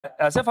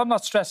As if I'm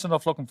not stressed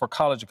enough looking for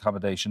college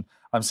accommodation,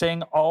 I'm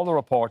seeing all the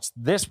reports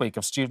this week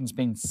of students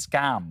being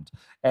scammed.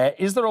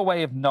 Is there a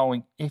way of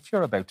knowing if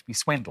you're about to be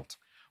swindled?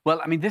 Well,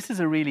 I mean, this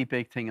is a really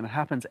big thing, and it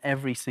happens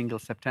every single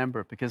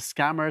September because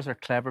scammers are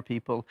clever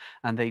people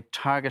and they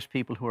target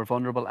people who are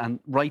vulnerable. And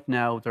right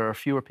now, there are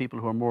fewer people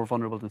who are more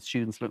vulnerable than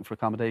students looking for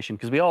accommodation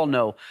because we all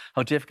know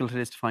how difficult it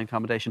is to find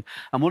accommodation.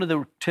 And one of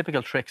the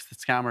typical tricks that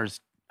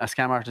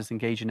scam artists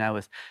engage in now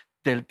is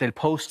they'll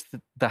post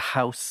the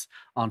house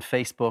on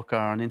Facebook or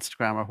on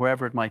Instagram or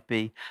wherever it might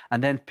be,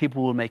 and then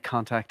people will make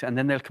contact, and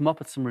then they'll come up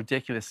with some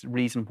ridiculous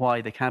reason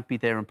why they can't be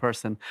there in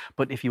person.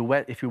 But if you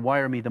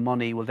wire me the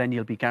money, well, then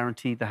you'll be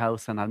guaranteed the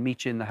house, and I'll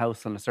meet you in the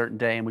house on a certain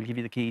day, and we'll give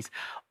you the keys.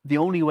 The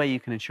only way you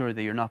can ensure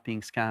that you're not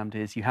being scammed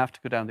is you have to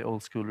go down the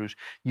old school route.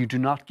 You do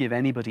not give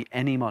anybody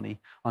any money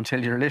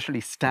until you're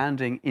literally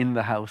standing in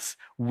the house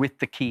with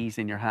the keys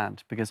in your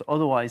hand, because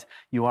otherwise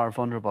you are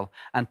vulnerable.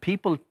 And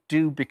people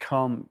do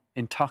become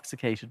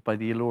intoxicated by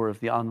the allure of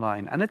the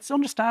online, and it's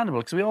understandable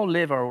because we all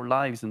live our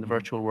lives in the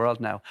virtual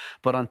world now.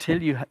 But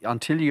until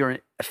you're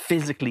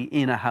physically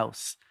in a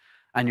house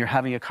and you're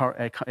having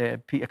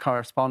a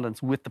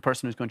correspondence with the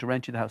person who's going to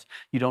rent you the house,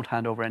 you don't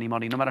hand over any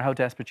money, no matter how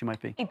desperate you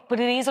might be. But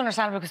it is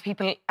understandable because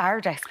people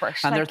are desperate.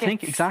 And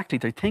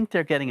they think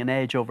they're getting an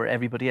edge over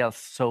everybody else,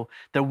 so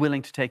they're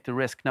willing to take the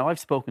risk. Now, I've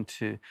spoken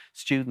to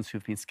students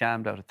who've been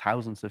scammed out of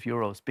thousands of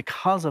euros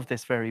because of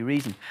this very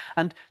reason.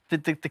 And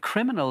the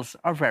criminals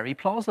are very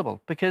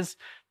plausible because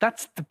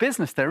that's the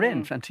business they're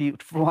in, and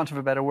for want of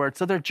a better word.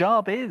 So their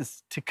job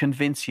is to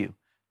convince you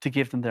to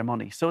give them their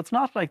money. So it's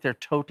not like they're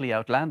totally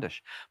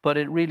outlandish, but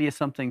it really is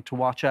something to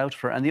watch out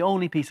for. And the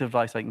only piece of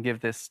advice I can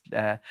give this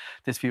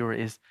viewer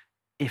is,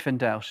 if in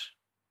doubt,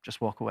 just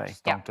walk away.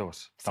 Don't do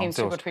it. Seems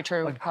too good to be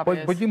true.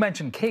 But you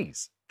mentioned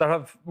keys.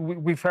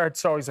 We've heard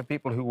stories of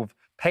people who have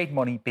paid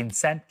money, been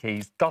sent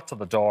keys, got to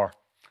the door.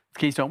 The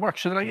keys don't work.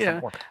 So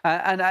the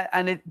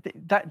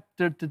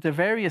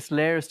various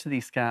layers to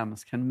these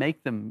scams can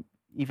make them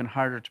even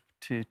harder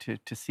to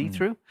see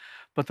through.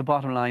 But the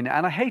bottom line,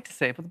 and I hate to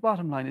say it, but the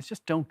bottom line is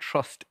just don't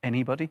trust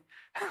anybody.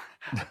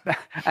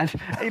 And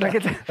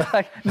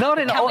not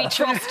in Can we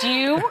trust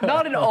you?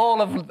 Not in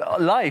all of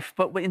life,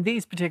 but in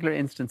these particular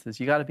instances,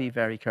 you got to be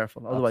very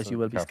careful. Otherwise, you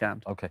will be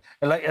scammed. Okay.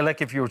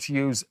 Like if you were to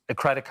use a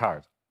credit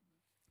card,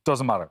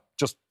 doesn't matter.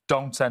 Just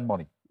don't send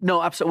money.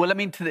 No, absolutely.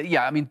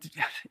 Well,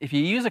 if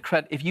you use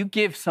if you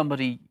give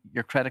somebody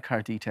your credit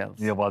card details.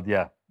 Yeah, well,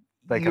 yeah.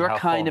 You're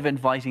kind of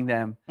inviting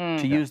them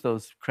to use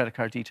those credit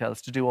card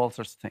details to do all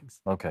sorts of things.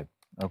 Okay.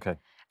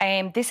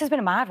 This has been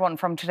a mad one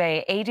from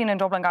today. Aidan in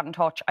Dublin got in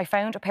touch. I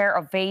found a pair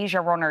of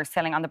Veja runners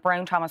selling on the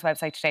Brown Thomas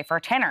website today for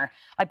 £10.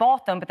 I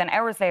bought them, but then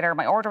hours later,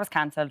 my order was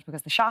cancelled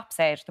because the shop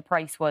said the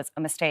price was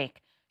a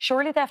mistake.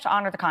 Surely they have to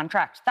honour the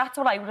contract. That's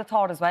what I would have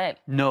thought as well.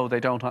 No, they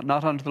don't.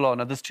 Not under the law.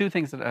 Now, there's two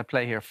things that at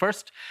play here.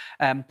 First,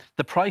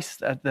 the price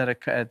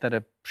that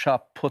a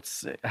shop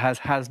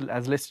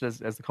has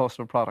listed as the cost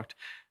of a product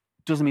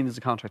doesn't mean there's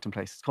a contract in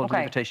place. It's called an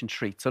invitation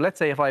treat. So let's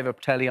say if I have a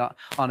telly on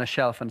a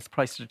shelf and it's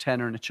priced at a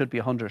tenner and it should be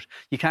 100,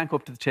 you can't go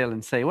up to the till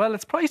and say, well,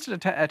 it's priced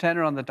at a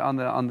tenner on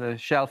the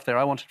shelf there.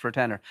 I want it for a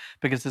tenner,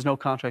 because there's no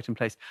contract in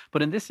place.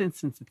 But in this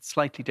instance, it's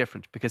slightly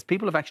different because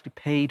people have actually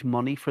paid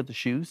money for the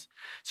shoes.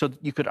 So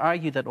you could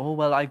argue that, oh,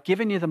 well, I've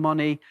given you the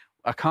money.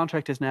 A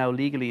contract is now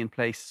legally in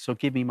place, so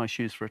give me my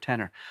shoes for a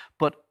tenner.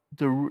 But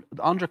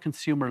under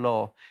consumer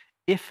law,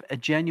 if a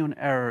genuine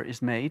error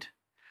is made,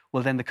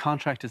 well, then the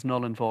contract is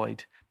null and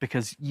void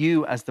because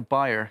you, as the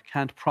buyer,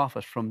 can't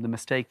profit from the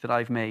mistake that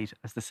I've made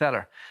as the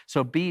seller.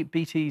 So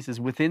BT's is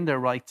within their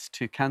rights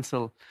to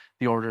cancel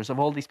the orders of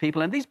all these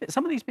people. And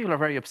some of these people are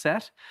very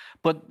upset.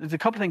 But there's a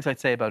couple of things I'd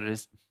say about it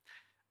is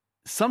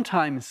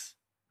sometimes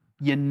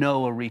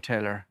a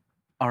retailer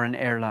or an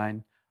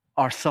airline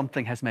or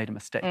something has made a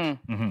mistake.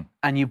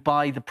 And you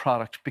buy the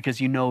product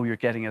because you know you're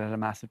getting it at a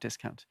massive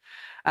discount.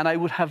 And I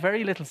would have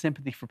very little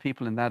sympathy for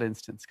people in that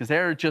instance because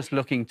they're just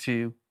looking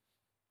to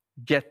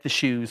get the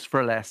shoes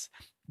for less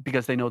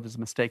because they know there's a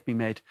mistake being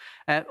made.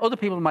 Other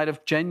people might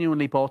have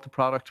genuinely bought the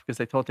product because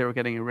they thought they were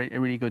getting a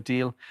really good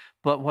deal.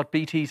 But what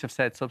BTs have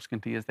said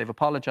subsequently is they've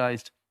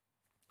apologised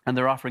and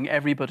they're offering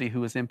everybody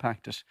who was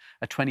impacted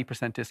a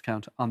 20%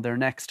 discount on their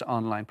next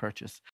online purchase.